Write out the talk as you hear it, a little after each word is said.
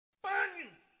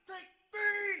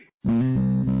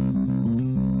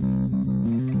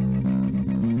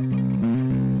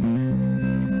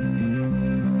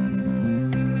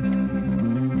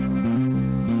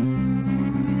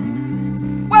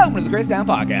Chris Down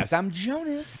Podcast. I'm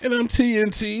Jonas. And I'm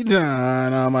TNT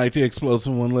Don. I'm Mike the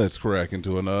Explosive One. Let's crack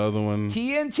into another one.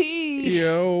 TNT.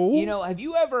 Yo. You know, have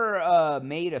you ever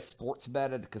made a sports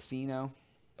bet at a casino?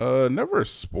 Never a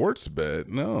sports bet.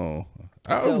 No.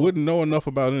 I wouldn't know enough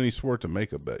about any sport to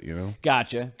make a bet, you know?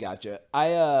 Gotcha.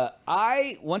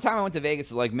 I one time I went to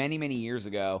Vegas like many years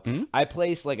ago. I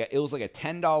placed it was like a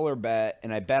 $10 bet,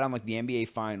 and I bet on like the NBA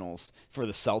Finals for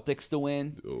the Celtics to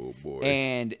win. Oh boy.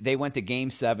 And they went to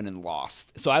Game 7 and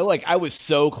lost. So I was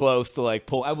so close to like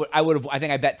pull. I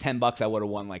think I bet $10. I would have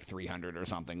won like 300 or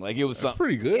something. Like it was That's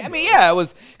pretty good. I mean, yeah, it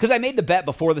was because I made the bet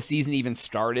before the season even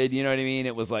started. You know what I mean?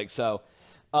 It was like so.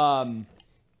 And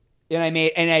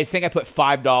I think I put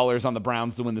 $5 on the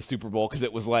Browns to win the Super Bowl because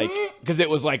it was like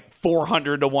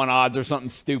 400 to 1 odds or something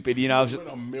stupid, you know. I was just,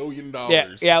 $1 million.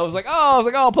 Yeah. I was like, I'll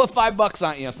put $5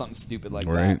 on, you know, something stupid like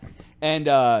that. And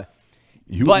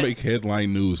you would make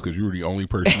headline news because you were the only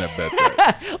person that bet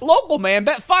that. Local man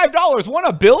bet $5, won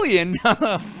 $1 billion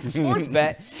sports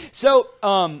bet. So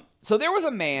there was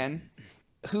a man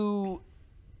who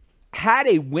had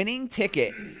a winning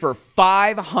ticket for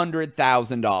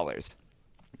 $500,000.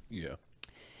 Yeah.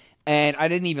 And I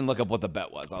didn't even look up what the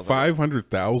bet was. I was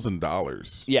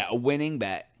 $500,000. Yeah, a winning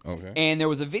bet. Okay. And there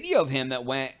was a video of him that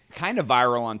went kind of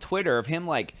viral on Twitter of him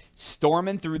like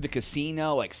storming through the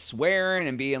casino, like swearing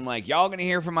and being like, "Y'all gonna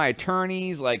hear from my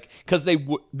attorneys?" Like, because they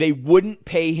wouldn't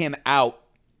pay him out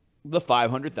the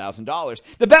 $500,000.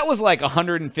 The bet was like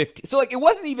 150. So like it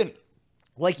wasn't even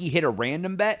like he hit a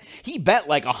random bet. He bet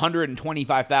like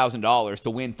 $125,000 to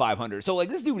win 500. So like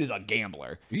this dude is a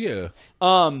gambler. Yeah.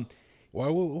 Why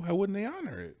wouldn't they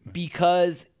honor it?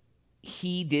 Because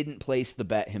he didn't place the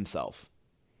bet himself.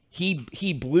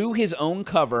 He blew his own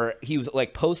cover. He was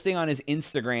like posting on his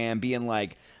Instagram being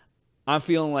like, "I'm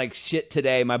feeling like shit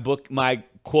today. My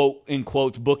quote in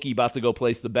quotes bookie about to go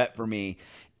place the bet for me."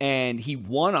 And he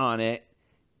won on it.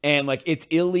 And, like, it's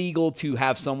illegal to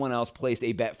have someone else place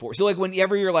a bet for. So, like,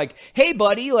 whenever you're like, "Hey,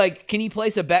 buddy, like, can you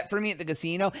place a bet for me at the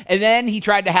casino?" And then he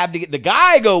tried to have to get the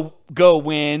guy go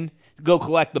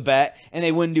collect the bet, and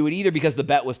they wouldn't do it either because the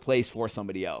bet was placed for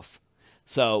somebody else.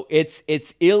 So, it's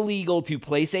illegal to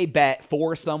place a bet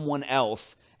for someone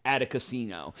else at a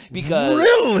casino. Because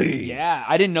Really? Yeah,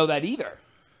 I didn't know that either.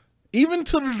 Even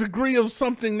to the degree of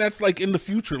something that's like in the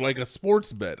future, like a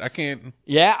sports bet. I can't.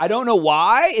 Yeah, I don't know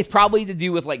why. It's probably to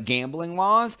do with like gambling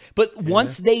laws. But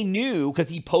once they knew, because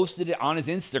he posted it on his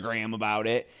Instagram about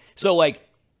it, so like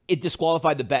it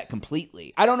disqualified the bet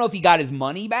completely. I don't know if he got his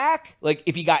money back, like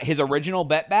if he got his original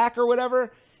bet back or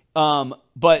whatever.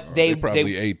 But they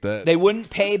probably ate that. They wouldn't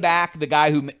pay back the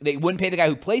guy who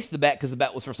placed the bet because the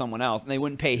bet was for someone else, and they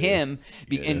wouldn't pay him.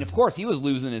 And of course, he was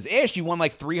losing his ish. He won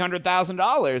like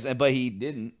 $300,000, but he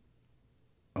didn't.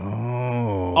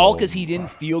 Oh, all because he didn't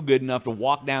feel good enough to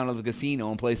walk down to the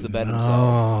casino and place the bet himself.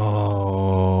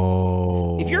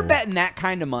 Oh, if you're betting that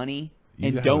kind of money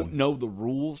and don't know the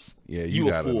rules, you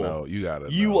gotta know. You gotta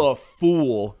know. You a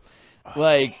fool.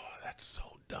 Like that's so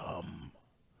dumb.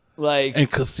 Like, and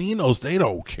casinos, they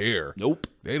don't care. Nope.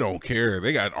 They don't care.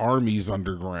 They got armies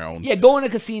underground. Yeah, go in a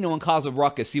casino and cause a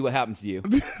ruckus. See what happens to you.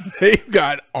 They've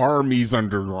got armies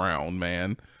underground,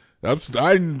 man.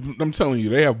 I'm telling you,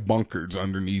 they have bunkers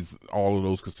underneath all of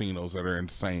those casinos that are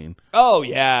insane. Oh,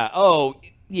 yeah.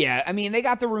 I mean, they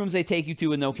got the rooms they take you to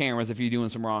with no cameras if you're doing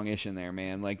some wrong-ish in there,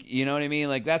 man. Like, you know what I mean?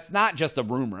 Like, that's not just a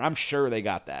rumor. I'm sure they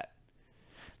got that.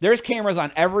 There's cameras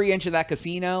on every inch of that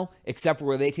casino, except for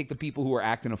where they take the people who are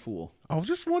acting a fool. I was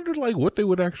just wondering, like,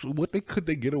 could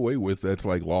they get away with that's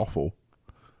like lawful?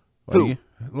 Who?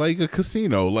 Like a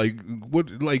casino,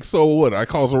 so what? I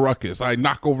cause a ruckus. I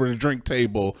knock over the drink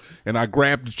table and I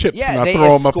grab the chips and I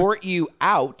throw them up. They escort you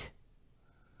out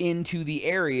into the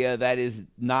area that is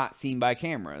not seen by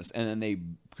cameras, and then they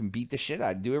can beat the shit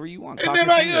out, do whatever you want. And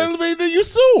then you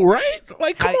sue, right?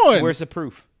 Like, come on. Where's the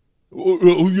proof?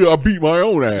 Yeah, I beat my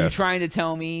own ass. You trying to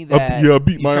tell me that? I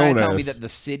beat my own ass. Tell me that the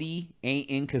city ain't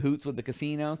in cahoots with the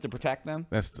casinos to protect them?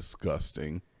 That's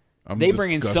disgusting. They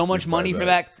bring in so much money for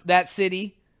that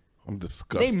city. I'm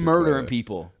disgusted. They murdering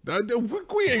people.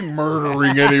 We ain't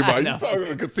murdering anybody. You talking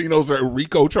to casinos that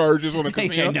RICO charges on a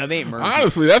casino? No, they ain't murdering.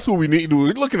 Honestly, that's what we need to do.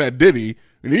 We're looking at Diddy.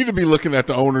 We need to be looking at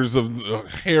the owners of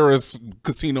Harris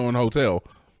Casino and Hotel.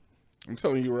 I'm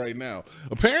telling you right now.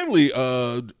 Apparently,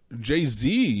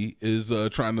 Jay-Z is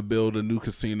trying to build a new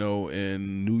casino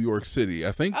in New York City.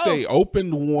 I think they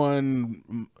opened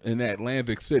one in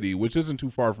Atlantic City, which isn't too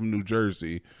far from New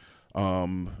Jersey,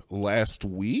 last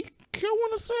week, I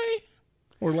want to say,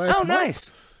 or last month. Nice.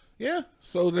 Yeah.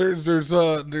 So there's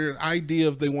the idea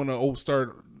of they want to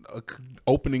start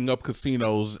opening up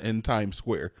casinos in Times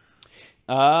Square.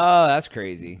 Oh, that's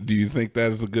crazy. Do you think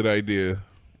that is a good idea?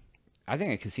 I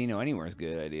think a casino anywhere is a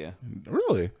good idea.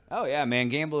 Really? Oh yeah, man,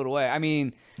 gamble it away. I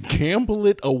mean, Gamble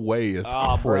it away is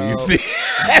Oh, bro. crazy.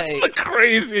 That's Like-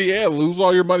 crazy. Yeah, lose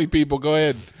all your money, people. Go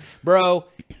ahead. bro,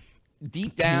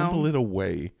 deep Gamble down, it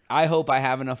away. I hope I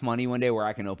have enough money one day where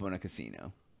I can open a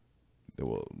casino.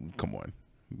 Well, come on.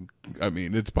 I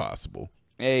mean, it's possible.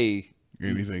 Hey,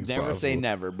 Anything's never possible. say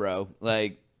never, bro.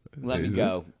 Like, let me Is it?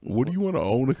 go. What do you want to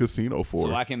own a casino for?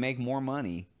 So I can make more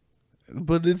money.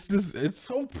 But it's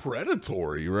so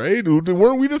predatory, right?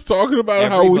 Weren't we just talking about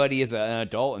how Everybody is an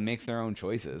adult and makes their own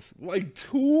choices. like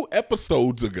 2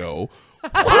 episodes ago we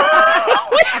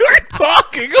were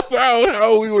talking about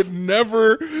how we would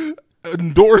never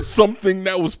endorse something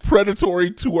that was predatory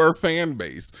to our fan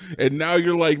base, and now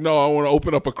you're like, no, I want to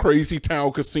open up a crazy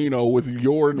town casino with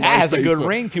your That has a face good on-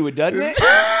 ring to it, doesn't it?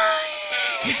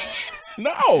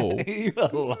 No, You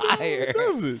a liar.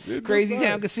 does it? It Crazy does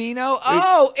Town not. Casino?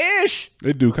 Oh, ish.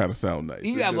 It do kind of sound nice.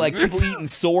 You It have do. like people eating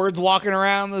swords walking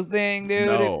around the thing, dude.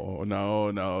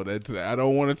 No. That's I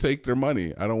don't want to take their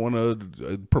money. I don't want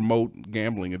to promote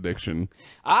gambling addiction.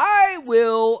 I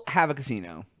will have a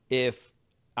casino if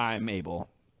I'm able.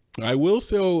 I will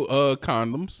sell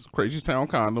condoms, Crazy Town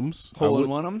condoms. I Hole in would-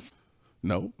 one 'ems.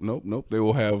 Nope.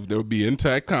 They'll be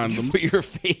intact condoms. Put your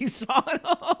face on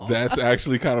them. That's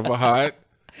actually kind of a hot.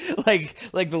 like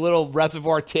the little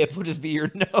reservoir tip would just be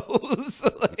your nose.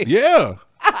 Like, Yeah.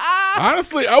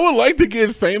 Honestly, I would like to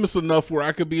get famous enough where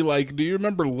I could be like, do you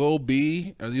remember Lil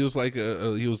B? He was like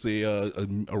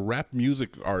a rap music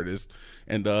artist,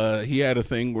 and he had a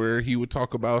thing where he would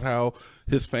talk about how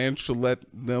his fans should let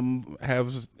them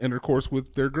have intercourse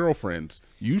with their girlfriends.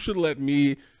 You should let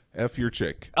me F your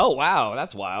chick. oh wow,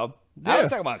 that's wild. I Yeah. was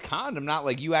talking about condom, not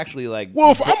like you actually like.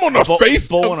 Well, if I'm on the face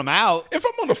bowling of, them out, if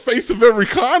I'm on the face of every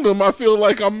condom, I feel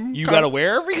like I'm you kind- gotta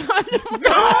wear every condom.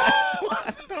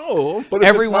 no, but if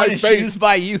Everyone it's is my face, used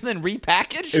by you, then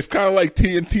repackaged. it's kind of like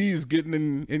TNT's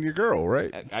getting in your girl,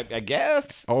 right? I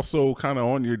guess. Also, kind of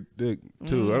on your dick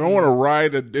too. I don't want to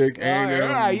ride a dick.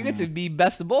 And You get to be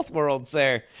best of both worlds,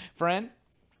 there, friend.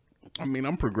 I mean,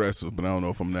 I'm progressive, but I don't know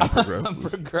if I'm that progressive.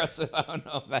 Progressive. I don't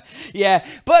know if that. Yeah,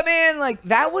 but man, like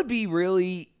that would be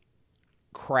really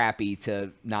crappy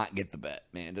to not get the bet,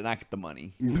 man. To not get the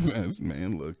money.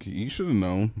 Man, look, you should have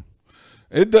known.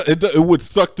 It would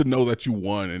suck to know that you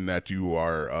won and that you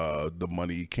are the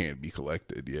money can't be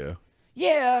collected. Yeah,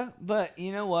 Yeah, but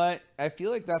you know what? I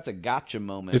feel like that's a gotcha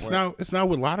moment. it's not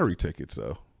with lottery tickets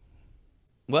though.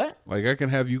 What? Like I can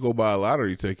have you go buy a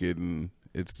lottery ticket and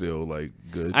it's still like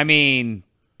good. I mean,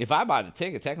 if I buy the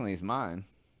ticket, technically it's mine.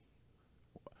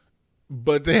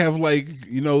 But they have like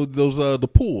those the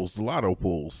pools, the lotto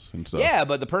pools and stuff. Yeah,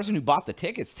 but the person who bought the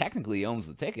tickets technically owns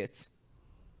the tickets.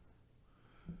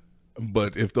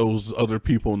 But if those other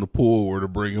people in the pool were to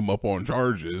bring him up on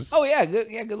charges, Oh yeah,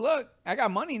 good luck. I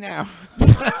got money now.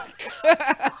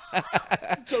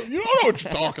 so you don't know what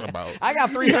you're talking about. I got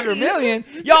 300 million.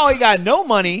 Y'all ain't got no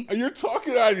money. You're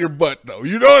talking out of your butt, though.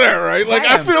 You know that, right? Like,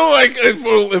 I am. feel like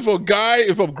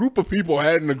if a group of people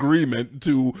had an agreement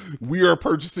to, we are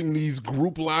purchasing these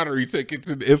group lottery tickets,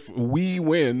 and if we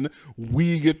win,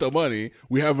 we get the money.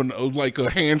 We have a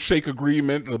handshake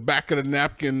agreement, a back of the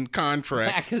napkin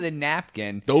contract. Back of the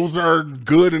napkin. Those are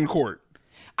good in court.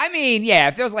 I mean, yeah,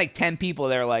 if there's like 10 people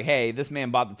that are like, hey, this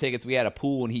man bought the tickets, we had a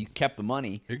pool, and he kept the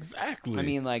money. Exactly. I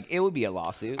mean, like, it would be a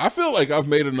lawsuit. I feel like I've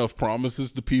made enough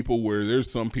promises to people where there's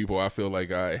some people I feel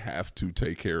like I have to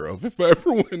take care of if I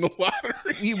ever win the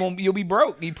lottery. You'll be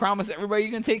broke. You promise everybody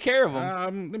you're going to take care of them.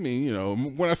 I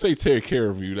mean, when I say take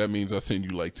care of you, that means I send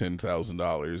you like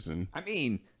 $10,000 and I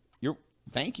mean,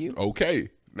 thank you. okay,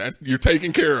 you're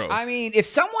taken care of. I mean, if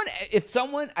someone,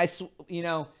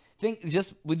 think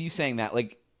just with you saying that,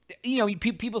 like,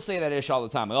 people say that ish all the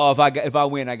time. Like, oh, if I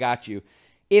win, I got you.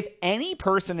 If any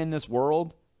person in this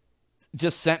world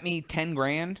just sent me 10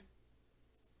 grand,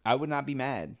 I would not be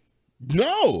mad.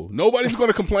 No, nobody's going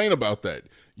to complain about that.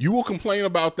 You will complain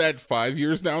about that 5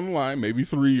 years down the line, maybe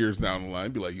 3 years down the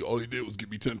line. Be like, all he did was give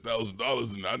me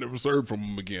 $10,000 and I never served from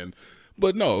him again.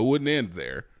 But no, it wouldn't end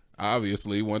there.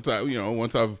 Obviously, once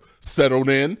I've settled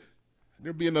in,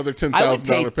 there'll be another $10,000 I would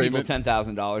pay payment. people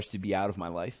 $10,000 to be out of my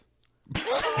life.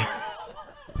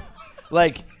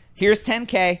 Like, here's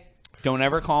 10K. Don't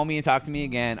ever call me and talk to me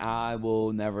again. I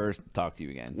will never talk to you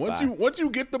again. Once Bye. you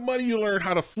get the money, you learn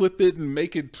how to flip it and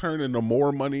make it turn into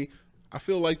more money. I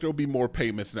feel like there'll be more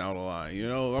payments down the line.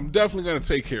 I'm definitely going to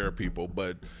take care of people,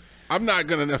 but I'm not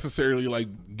going to necessarily like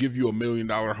give you $1 million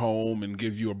home and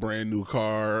give you a brand new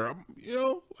car.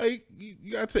 Like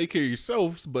you got to take care of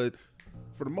yourselves, but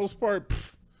for the most part,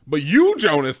 But you,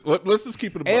 Jonas, let's just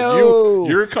keep it a buck. Ayo.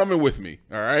 You're coming with me,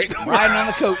 all right? Riding on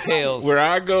the coattails. Where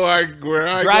I go,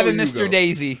 driving go, Mr. go.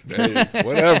 Daisy. Hey,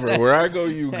 whatever. Where I go,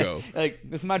 you go. Like,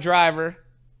 this is my driver.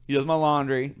 He does my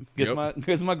laundry.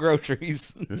 Gets my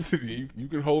groceries. You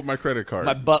can hold my credit card.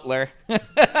 My butler.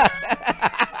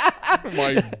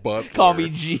 My butler. Call me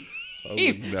G. I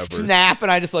would never. Snap,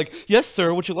 and I just like, yes,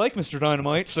 sir. What you like, Mr.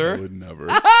 Dynamite, sir? I would never.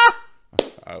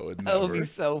 I would That never. would be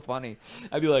so funny.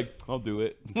 I'd be like, I'll do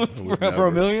it for never.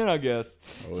 $1 million, I guess.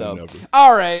 would So, never.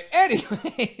 all right.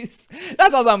 Anyways,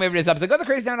 that's all I'm for this episode. Go to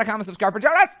crazytown.com and subscribe for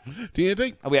Jonas.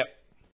 TNT. Oh, yeah.